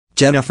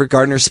Jennifer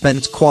Garner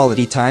spends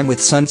quality time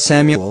with son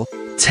Samuel,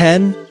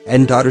 10,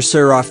 and daughter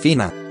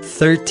Seraphina,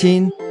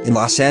 13, in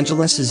Los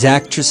Angeles as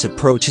actress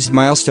approaches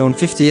milestone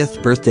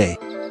 50th birthday.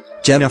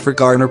 Jennifer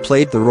Garner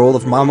played the role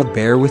of Mama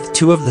Bear with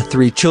two of the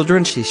three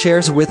children she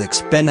shares with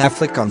ex-Ben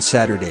Affleck on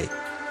Saturday.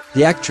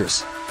 The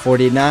actress,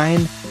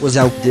 49, was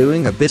out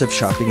doing a bit of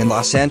shopping in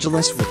Los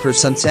Angeles with her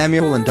son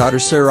Samuel and daughter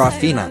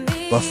Seraphina,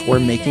 before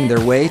making their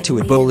way to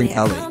a bowling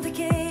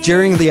alley.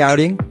 During the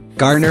outing,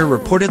 Garner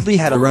reportedly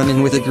had a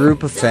run-in with a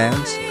group of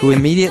fans who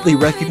immediately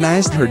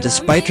recognized her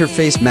despite her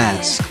face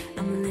mask.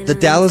 The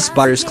Dallas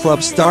Buyers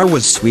Club star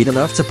was sweet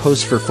enough to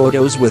pose for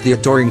photos with the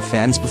adoring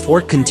fans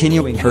before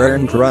continuing her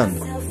errand run.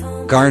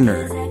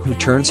 Garner, who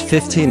turns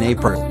 50 in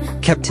April,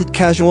 kept it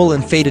casual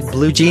in faded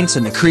blue jeans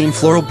and a cream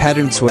floral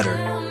patterned sweater.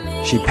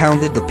 She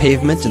pounded the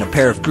pavement in a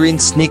pair of green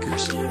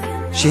sneakers.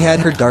 She had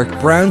her dark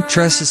brown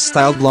tresses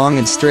styled long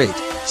and straight,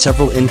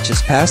 several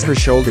inches past her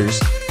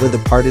shoulders, with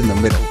a part in the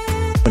middle.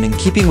 And in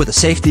keeping with a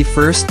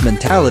safety-first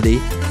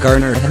mentality,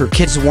 Garner and her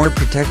kids wore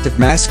protective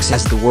masks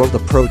as the world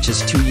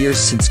approaches 2 years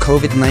since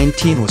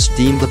COVID-19 was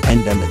deemed a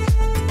pandemic.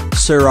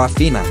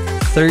 Seraphina,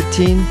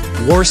 13,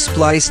 wore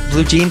spliced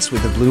blue jeans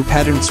with a blue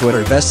patterned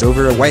sweater vest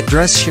over a white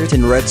dress shirt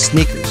and red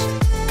sneakers.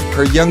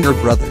 Her younger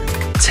brother,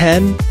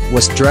 10,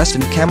 was dressed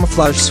in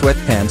camouflage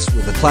sweatpants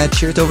with a plaid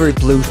shirt over a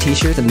blue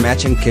t-shirt and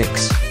matching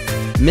kicks.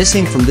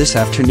 Missing from this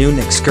afternoon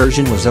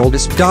excursion was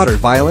oldest daughter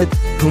Violet,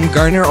 whom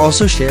Garner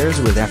also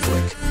shares with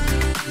Affleck.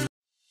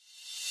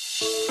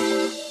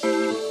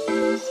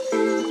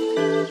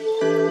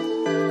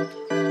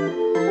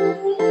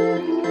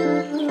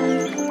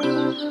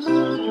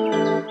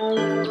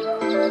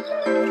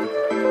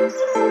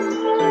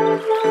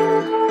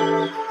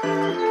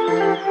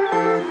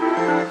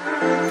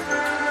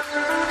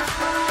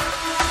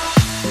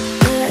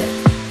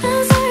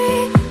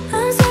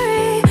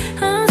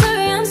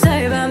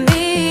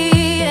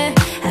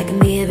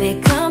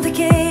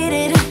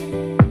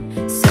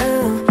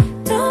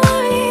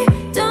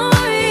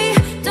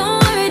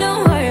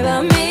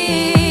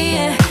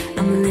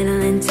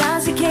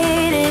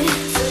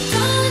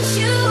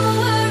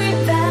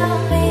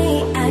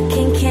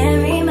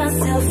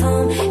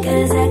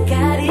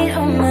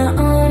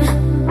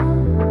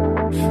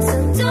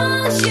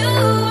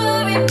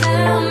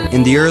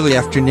 In the early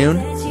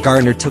afternoon,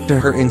 Garner took to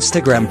her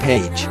Instagram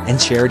page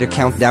and shared a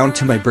countdown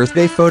to my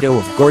birthday photo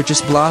of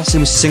gorgeous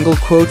blossoms single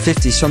quote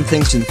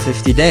 50-somethings in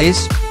 50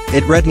 days.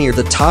 It read near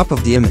the top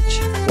of the image,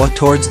 while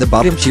towards the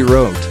bottom she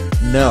wrote,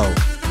 "No.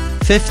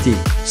 50,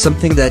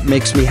 something that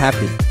makes me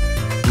happy.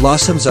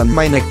 Blossoms on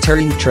my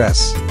nectarine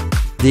tress."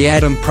 The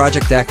Adam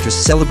Project actress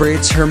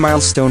celebrates her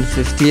milestone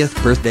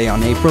 50th birthday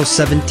on April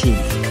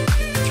 17th.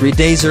 3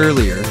 days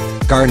earlier,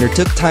 Garner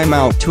took time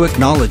out to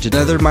acknowledge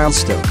another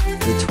milestone,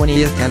 the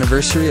 20th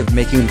anniversary of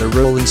making the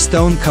Rolling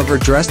Stone cover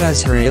dressed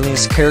as her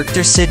alias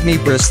character Sydney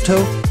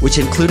Bristow, which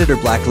included her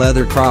black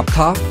leather crop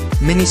top,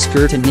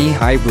 miniskirt and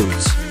knee-high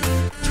boots.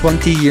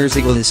 20 years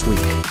ago this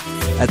week.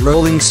 At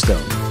Rolling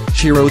Stone,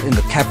 she wrote in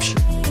the caption,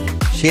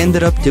 she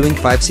ended up doing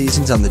 5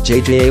 seasons on the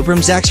J.J.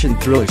 Abrams action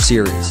thriller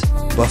series,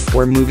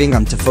 before moving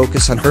on to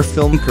focus on her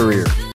film career.